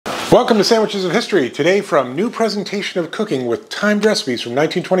Welcome to Sandwiches of History. Today from New Presentation of Cooking with Timed Recipes from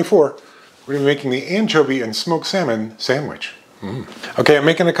 1924, we're going to be making the anchovy and smoked salmon sandwich. Okay, I'm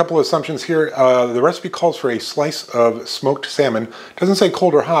making a couple of assumptions here. The recipe calls for a slice of smoked salmon. It doesn't say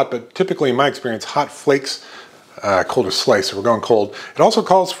cold or hot, but typically in my experience, hot flakes, cold or slice, so we're going cold. It also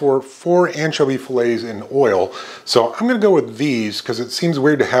calls for 4 anchovy fillets in oil. So I'm going to go with these because it seems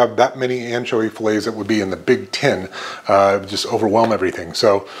weird to have that many anchovy fillets that would be in the big tin. It would just overwhelm everything.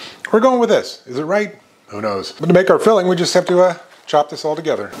 So we're going with this. Is it right? Who knows? But to make our filling, we just have to chop this all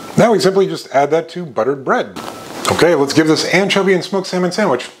together. Now we simply just add that to buttered bread. Okay, let's give this anchovy and smoked salmon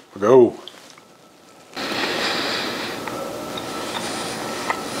sandwich a go.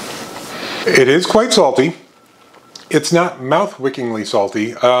 It is quite salty. It's not mouth-wickingly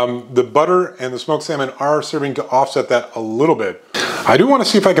salty. The butter and the smoked salmon are serving to offset that a little bit. I do want to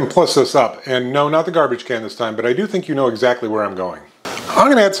see if I can plus this up. And no, not the garbage can this time, but I do think you know exactly where I'm going. I'm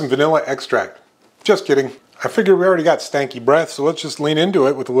going to add some vanilla extract. Just kidding. I figured we already got stanky breath, so let's just lean into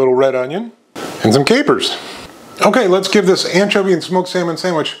it with a little red onion and some capers. Okay, let's give this anchovy and smoked salmon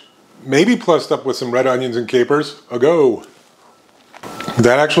sandwich, maybe plussed up with some red onions and capers, a go.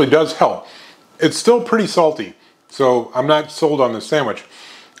 That actually does help. It's still pretty salty, so I'm not sold on this sandwich.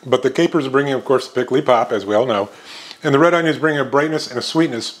 But the capers are bringing, of course, the pickly pop, as we all know. And the red onions bring a brightness and a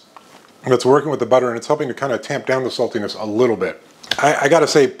sweetness that's working with the butter, and it's helping to kind of tamp down the saltiness a little bit. I gotta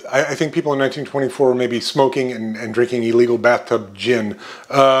say, I think people in 1924 were maybe smoking and drinking illegal bathtub gin,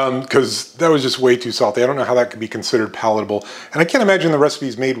 because that was just way too salty. I don't know how that could be considered palatable. And I can't imagine the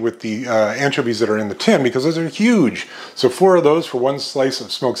recipes made with the anchovies that are in the tin, because those are huge. So 4 of those for 1 slice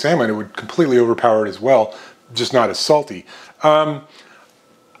of smoked salmon, it would completely overpower it as well, just not as salty. You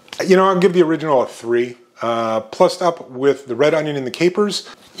know, I'll give the original a 3. Plussed up with the red onion and the capers.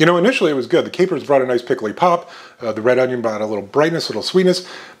 You know, initially it was good. The capers brought a nice pickly pop. The red onion brought a little brightness, a little sweetness.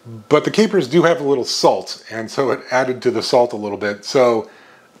 But the capers do have a little salt, and so it added to the salt a little bit. So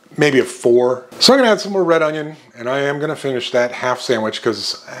maybe a 4. So I'm going to add some more red onion, and I am going to finish that half sandwich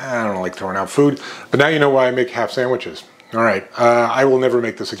because I don't like throwing out food. But now you know why I make half sandwiches. All right, I will never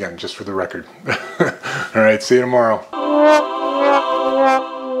make this again, just for the record. All right, see you tomorrow.